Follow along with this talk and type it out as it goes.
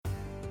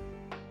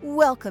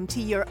Welcome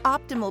to your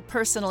Optimal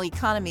Personal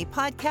Economy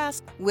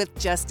podcast with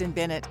Justin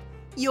Bennett.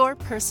 Your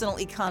personal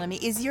economy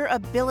is your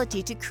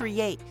ability to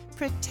create,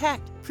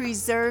 protect,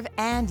 preserve,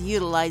 and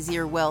utilize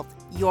your wealth,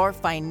 your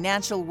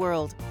financial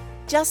world.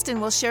 Justin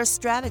will share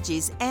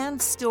strategies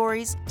and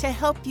stories to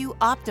help you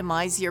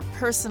optimize your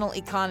personal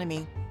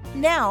economy.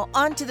 Now,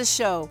 on to the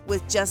show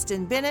with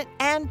Justin Bennett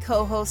and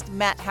co-host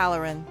Matt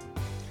Halloran.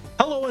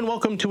 Hello and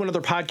welcome to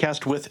another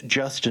podcast with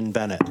Justin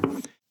Bennett.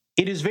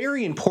 It is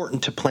very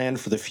important to plan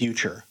for the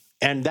future,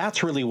 and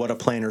that's really what a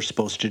planner is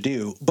supposed to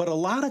do. But a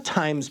lot of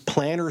times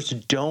planners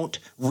don't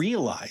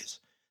realize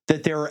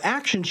that there are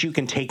actions you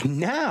can take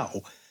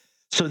now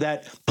so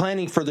that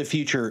planning for the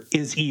future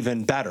is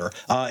even better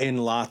in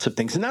lots of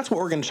things. And that's what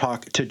we're going to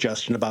talk to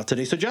Justin about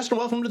today. So Justin,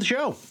 welcome to the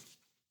show.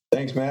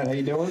 Thanks, Matt. How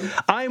you doing?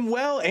 I'm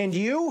well, and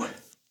you?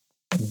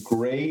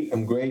 Great.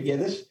 I'm great. Yeah,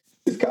 this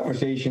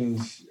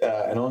conversation's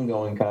an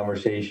ongoing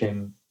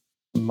conversation.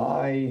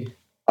 My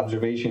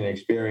observation and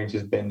experience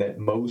has been that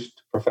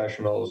most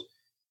professionals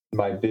in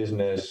my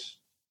business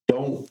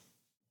don't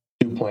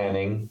do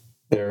planning.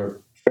 They're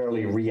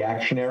fairly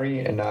reactionary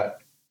and not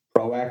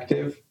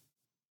proactive.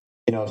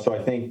 So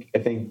I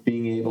think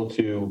being able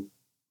to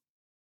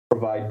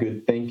provide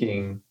good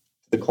thinking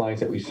to the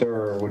clients that we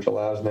serve, which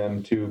allows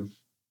them to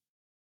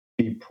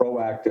be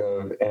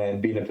proactive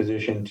and be in a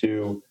position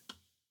to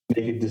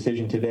make a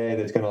decision today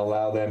that's going to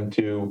allow them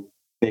to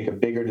make a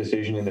bigger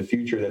decision in the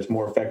future that's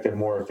more effective,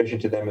 more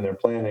efficient to them in their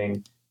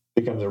planning,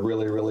 becomes a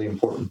really, really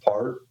important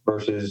part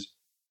versus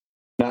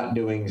not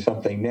doing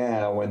something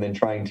now and then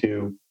trying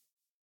to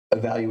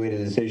evaluate a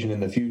decision in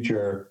the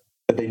future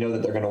that they know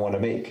that they're going to want to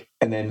make,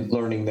 and then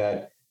learning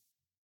that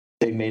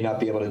they may not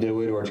be able to do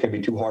it, or it's going to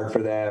be too hard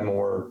for them,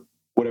 or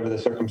whatever the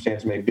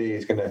circumstance may be.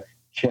 It's going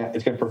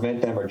to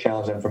prevent them or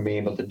challenge them from being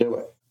able to do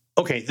it.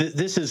 Okay,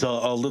 this is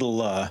a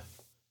little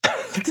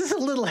this is a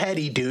little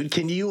heady, dude.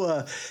 Can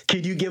you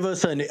give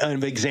us an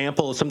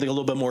example of something a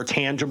little bit more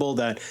tangible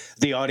that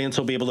the audience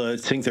will be able to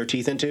sink their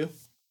teeth into?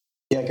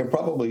 Yeah, I can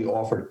probably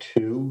offer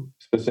two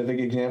specific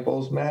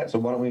examples, Matt. So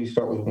why don't we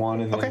start with one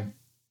and then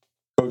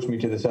coach me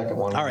to the second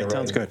one? All right,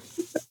 sounds good.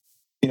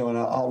 And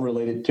I'll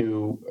relate it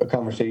to a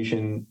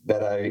conversation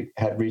that I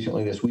had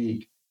recently this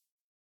week.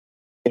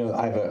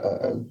 I have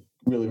a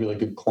really, really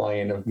good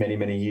client of many,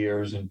 many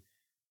years, and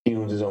he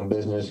owns his own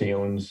business. He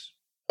owns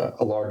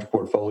a large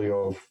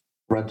portfolio of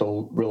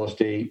rental real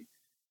estate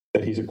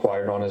that he's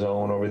acquired on his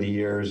own over the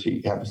years.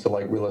 He happens to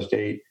like real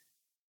estate,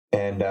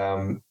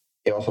 and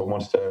he also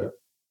wants to,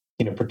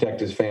 protect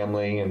his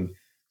family, and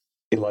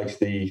he likes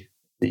the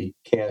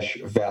cash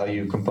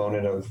value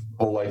component of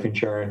whole life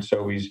insurance.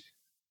 So he's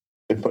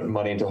been putting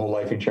money into whole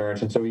life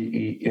insurance, and so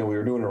we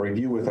were doing a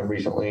review with him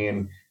recently,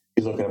 and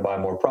he's looking to buy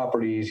more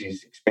properties.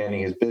 He's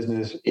expanding his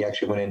business. He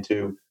actually went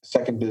into a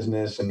second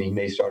business, and he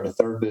may start a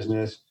third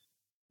business.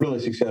 Really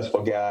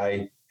successful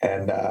guy,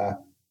 and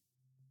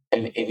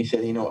he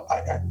said,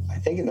 I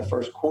think in the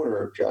first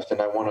quarter, Justin,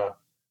 I want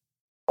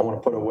to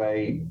put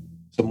away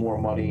some more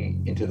money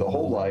into the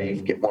whole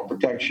life, get more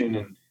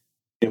protection,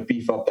 and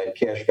beef up that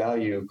cash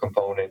value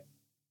component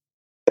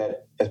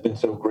that has been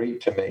so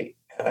great to me.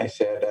 And I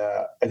said,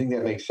 I think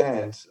that makes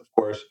sense. Of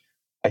course,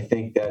 I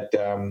think that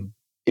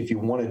if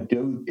you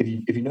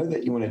know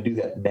that you want to do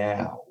that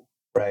now,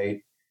 right?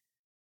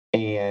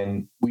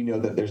 And we know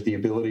that there's the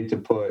ability to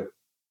put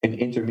an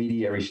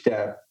intermediary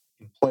step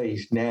in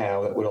place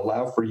now that would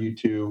allow for you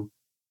to,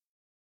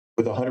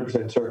 with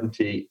 100%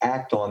 certainty,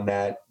 act on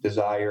that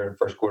desire in the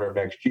first quarter of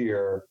next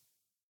year.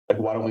 Like,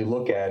 why don't we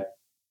look at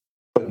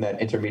putting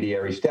that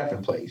intermediary step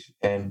in place?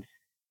 And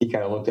he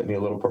kind of looked at me a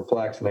little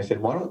perplexed, and I said,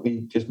 why don't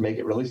we just make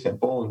it really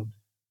simple and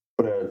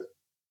put a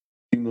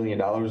few $1 million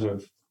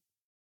of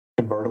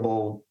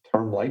convertible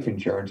term life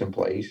insurance in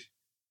place?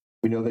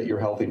 We know that you're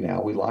healthy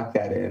now. We lock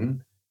that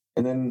in,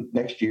 and then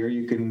next year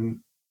you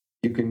can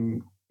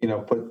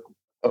put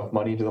of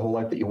money into the whole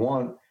life that you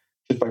want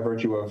just by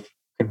virtue of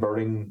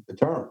converting the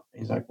term.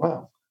 He's like,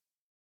 wow,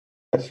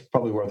 that's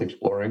probably worth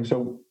exploring.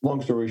 So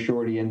long story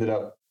short, he ended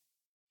up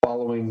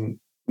following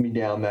me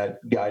down that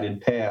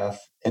guided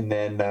path. And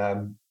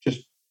then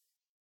just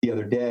the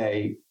other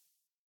day,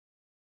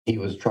 he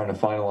was trying to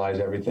finalize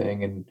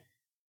everything. And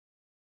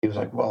he was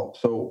like, well,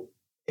 so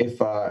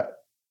if I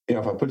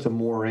put some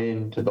more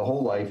into the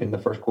whole life in the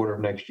first quarter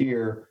of next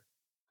year,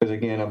 because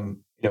again,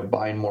 I'm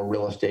buying more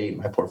real estate,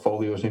 my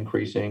portfolio is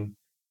increasing.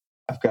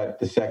 I've got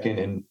the second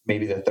and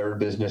maybe the third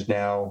business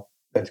now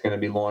that's going to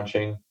be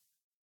launching.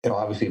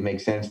 Obviously it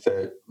makes sense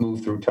to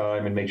move through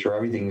time and make sure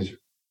everything's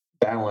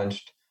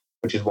balanced,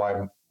 which is why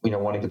I'm,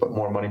 wanting to put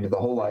more money into the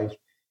whole life.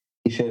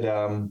 He said,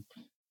 do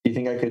you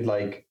think I could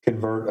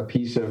convert a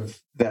piece of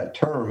that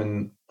term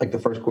in the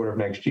first quarter of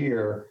next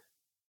year,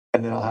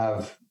 and then I'll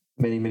have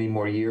many, many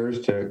more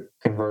years to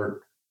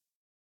convert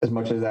as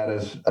much of that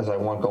as I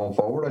want going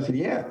forward? I said,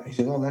 yeah. He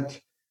said, oh,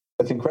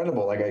 that's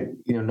incredible.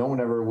 No one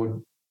ever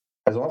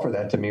has offered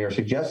that to me or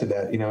suggested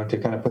that, to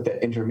kind of put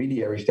that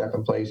intermediary step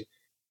in place,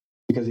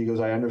 because he goes,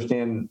 I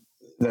understand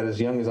that as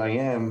young as I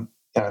am,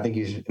 and I think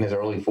he's in his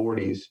early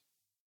 40s,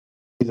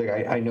 he's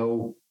like, I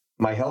know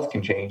my health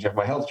can change. If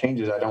my health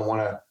changes, I don't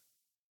want to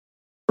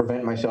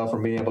prevent myself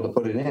from being able to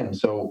put it in.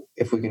 So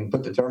if we can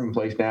put the term in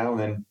place now and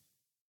then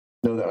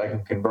know that I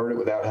can convert it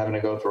without having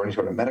to go through any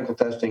sort of medical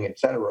testing, et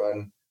cetera,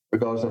 and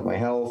regardless of my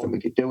health, and we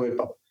could do it.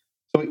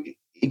 So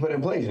he put it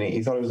in place, and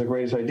he thought it was the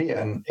greatest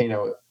idea. And,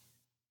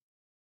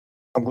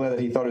 I'm glad that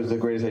he thought it was the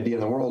greatest idea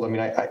in the world. I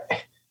mean, I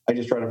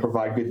just try to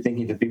provide good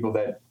thinking to people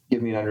that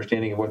give me an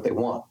understanding of what they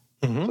want.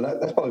 Mm-hmm. So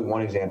that's probably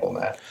one example,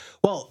 Matt.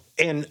 Well,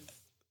 and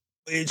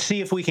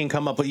see if we can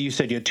come up with, you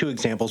said you had two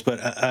examples, but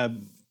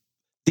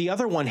the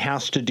other one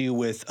has to do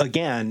with,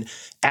 again,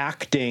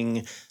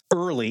 acting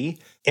early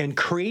and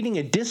creating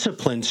a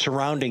discipline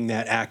surrounding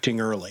that acting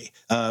early.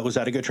 Was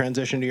that a good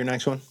transition to your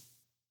next one?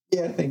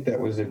 Yeah, I think that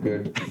was a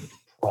good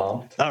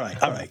prompt. All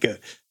right, good.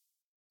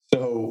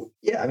 So,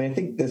 yeah, I mean, I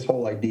think this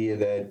whole idea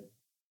that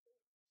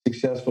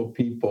successful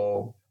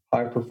people,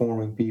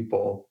 high-performing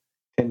people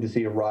tend to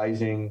see a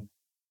rising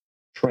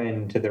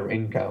trend to their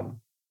income.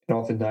 And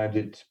oftentimes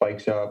it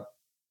spikes up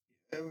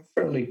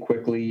fairly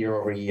quickly year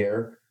over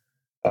year.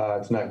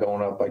 It's not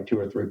going up by 2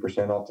 or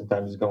 3%.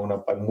 Oftentimes it's going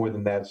up by more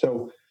than that.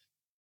 So,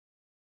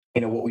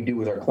 what we do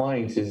with our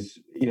clients is,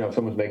 if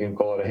someone's making,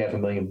 call it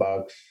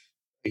 $500,000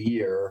 a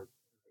year,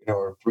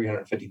 or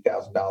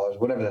 $350,000,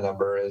 whatever the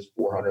number is,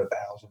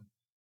 400,000.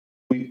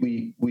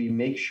 We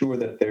make sure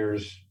that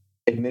there's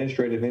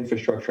administrative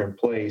infrastructure in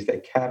place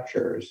that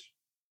captures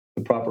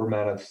the proper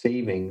amount of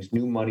savings,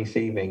 new money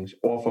savings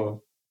off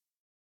of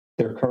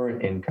their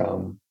current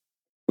income,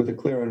 with a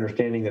clear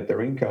understanding that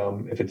their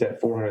income, if it's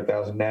at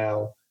 400,000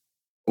 now,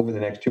 over the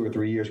next 2 or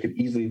 3 years, could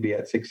easily be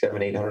at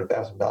 $600,000, $700,000,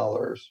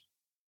 $800,000,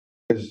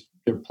 because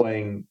they're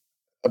playing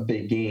a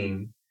big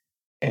game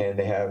and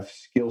they have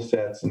skill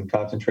sets and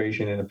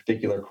concentration in a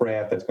particular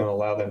craft that's going to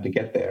allow them to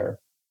get there.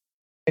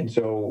 And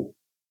so,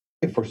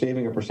 if we're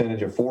saving a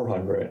percentage of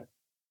 400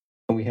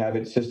 and we have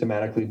it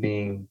systematically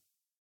being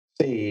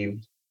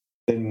saved,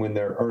 then when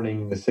they're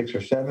earning the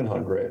 600 or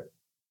 700,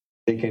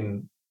 they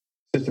can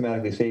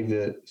systematically save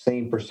the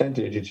same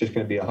percentage. It's just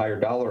going to be a higher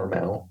dollar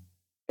amount,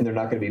 and they're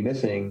not going to be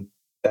missing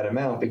that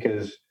amount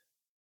because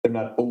they're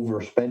not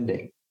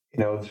overspending.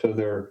 So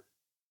they're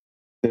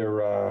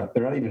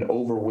not even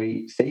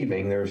overweight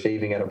saving; they're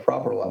saving at a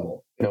proper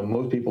level.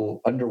 Most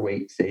people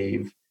underweight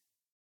save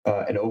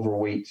and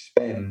overweight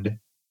spend.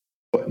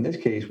 But in this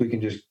case, we can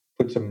just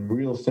put some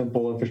real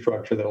simple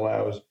infrastructure that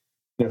allows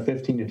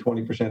 15 to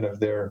 20% of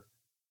their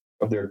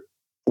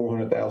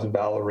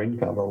 $400,000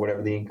 income, or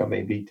whatever the income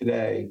may be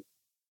today,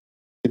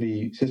 to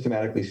be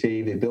systematically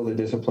saved. They build a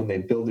discipline, they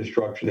build a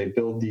structure, they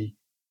build the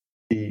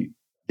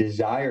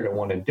desire to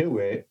want to do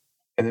it.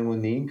 And then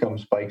when the income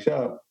spikes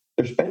up,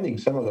 they're spending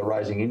some of the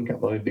rising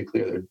income. Let me be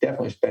clear, they're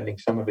definitely spending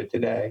some of it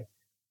today.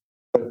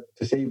 But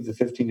to save the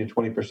 15 to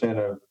 20%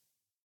 of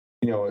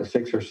a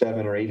 $600,000 or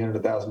 $700,000 or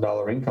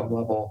 $800,000 income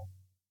level,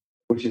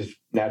 which is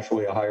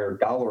naturally a higher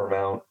dollar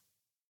amount,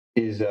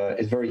 is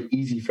very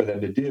easy for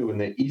them to do. And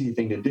the easy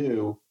thing to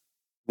do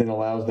then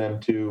allows them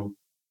to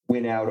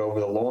win out over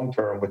the long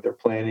term with their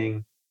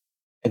planning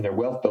and their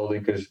wealth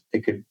building, because they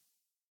could,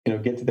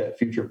 get to that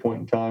future point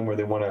in time where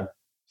they want to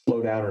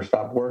slow down or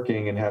stop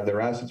working and have their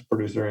assets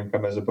produce their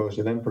income, as opposed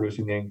to them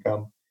producing the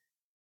income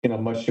in a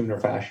much sooner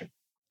fashion.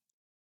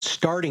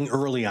 Starting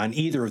early on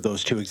either of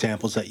those two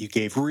examples that you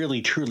gave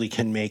really truly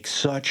can make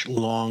such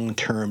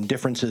long-term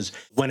differences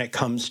when it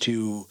comes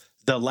to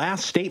the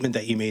last statement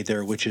that you made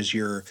there, which is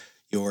your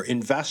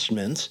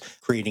investments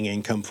creating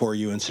income for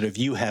you instead of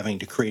you having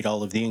to create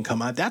all of the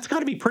income. That's got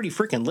to be pretty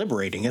freaking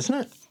liberating, isn't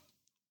it?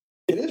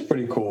 It is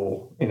pretty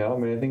cool. I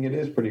think it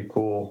is pretty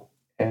cool.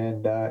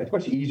 And it's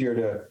much easier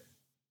to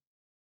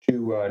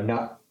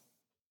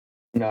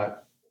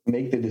not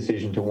make the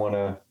decision to want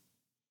to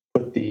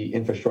put the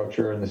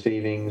infrastructure and the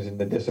savings and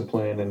the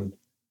discipline and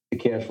the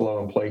cash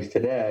flow in place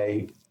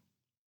today,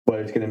 but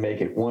it's going to make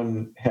it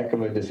one heck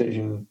of a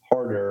decision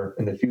harder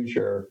in the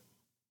future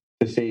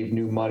to save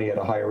new money at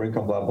a higher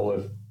income level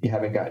if you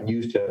haven't gotten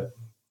used to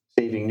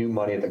saving new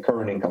money at the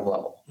current income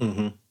level.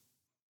 Mm-hmm.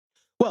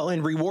 Well,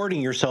 and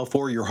rewarding yourself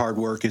for your hard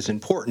work is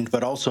important,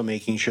 but also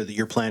making sure that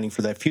you're planning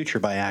for that future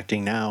by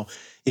acting now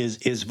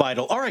is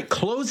vital. All right,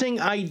 closing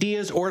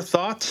ideas or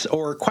thoughts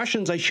or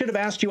questions I should have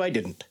asked you, I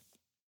didn't.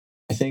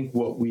 I think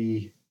what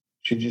we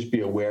should just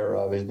be aware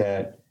of is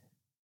that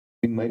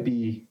we might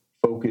be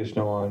focused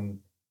on,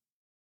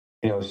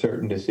 a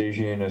certain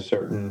decision, a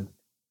certain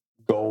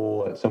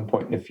goal at some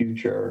point in the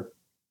future.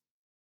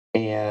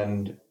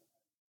 And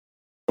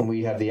when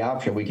we have the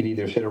option, we could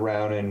either sit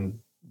around and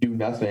do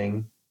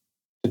nothing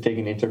to take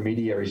an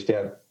intermediary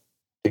step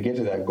to get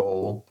to that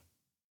goal,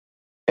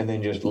 and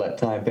then just let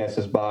time pass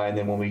us by. And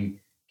then when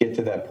we get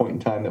to that point in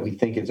time that we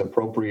think it's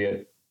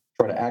appropriate,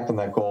 try to act on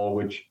that goal,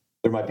 which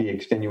there might be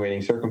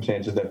extenuating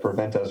circumstances that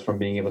prevent us from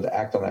being able to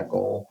act on that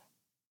goal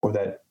or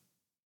that,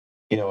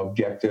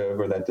 objective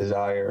or that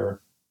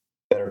desire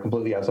that are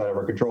completely outside of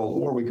our control.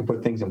 Or we can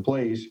put things in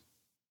place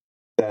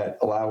that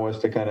allow us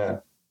to kind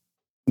of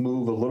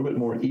move a little bit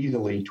more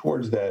easily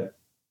towards that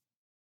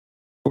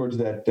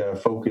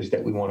focus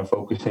that we want to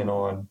focus in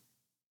on.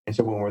 And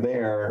so when we're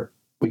there,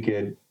 we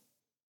could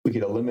we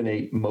could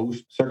eliminate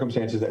most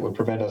circumstances that would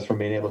prevent us from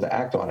being able to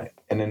act on it.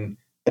 And then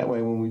that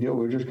way, when we do,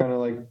 we're just kind of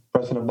like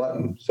pressing a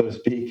button, so to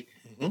speak.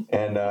 Mm-hmm.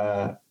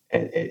 And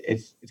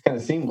it's kind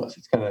of seamless.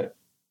 It's kind of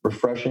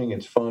refreshing.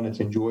 It's fun. It's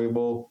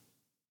enjoyable.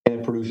 And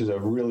it produces a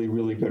really,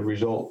 really good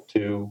result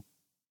to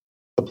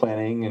the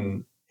planning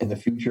and in the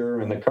future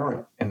and the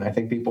current. And I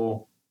think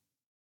people,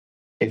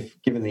 if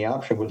given the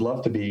option, would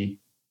love to be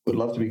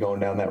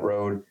going down that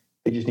road.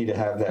 They just need to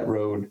have that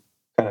road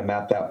kind of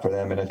mapped out for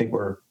them. And I think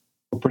we're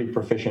pretty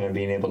proficient in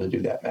being able to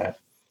do that, Matt.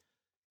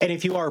 And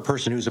if you are a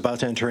person who's about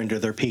to enter into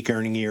their peak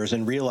earning years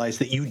and realize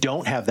that you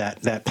don't have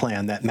that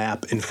plan, that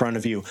map in front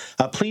of you,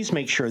 please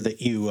make sure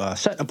that you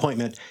set an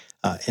appointment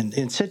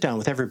and sit down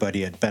with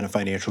everybody at Bennett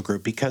Financial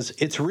Group, because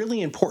it's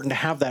really important to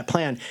have that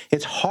plan.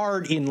 It's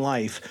hard in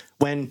life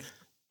when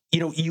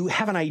you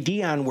have an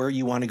idea on where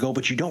you want to go,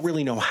 but you don't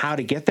really know how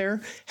to get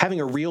there. Having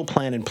a real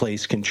plan in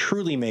place can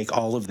truly make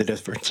all of the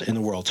difference in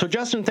the world. So,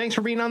 Justin, thanks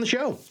for being on the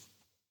show.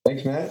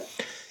 Thanks, Matt.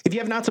 If you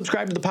have not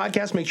subscribed to the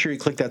podcast, make sure you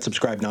click that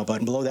subscribe now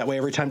button below. That way,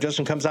 every time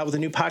Justin comes out with a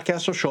new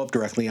podcast, it'll show up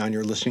directly on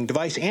your listening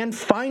device. And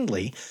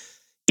finally,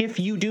 if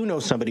you do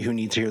know somebody who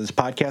needs to hear this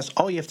podcast,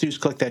 all you have to do is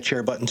click that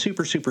share button.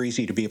 Super, super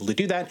easy to be able to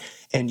do that.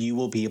 And you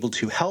will be able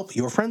to help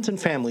your friends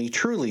and family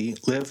truly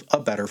live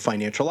a better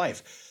financial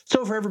life.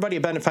 So for everybody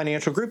at Bennett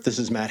Financial Group, this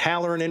is Matt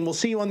Halloran, and we'll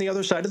see you on the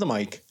other side of the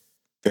mic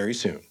very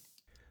soon.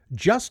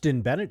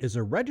 Justin Bennett is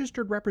a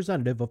registered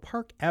representative of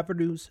Park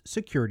Avenues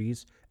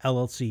Securities,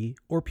 LLC,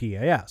 or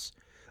PAS.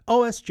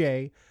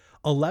 OSJ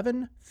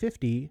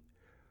 1150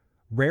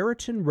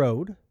 Raritan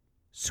Road,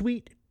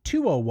 Suite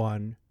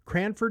 201,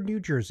 Cranford, New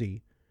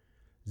Jersey,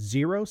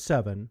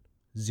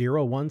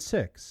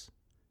 07016.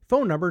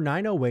 Phone number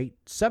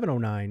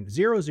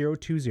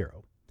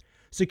 908-709-0020.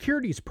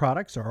 Securities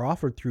products are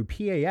offered through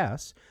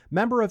PAS,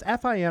 member of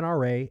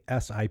FINRA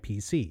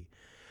SIPC.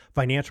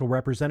 Financial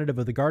representative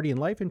of the Guardian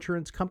Life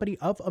Insurance Company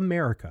of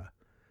America.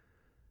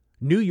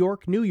 New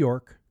York, New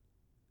York.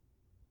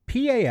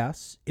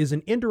 PAS is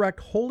an indirect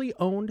wholly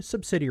owned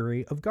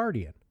subsidiary of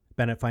Guardian.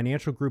 Bennett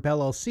Financial Group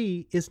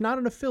LLC is not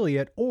an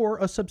affiliate or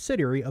a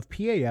subsidiary of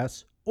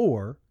PAS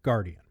or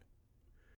Guardian.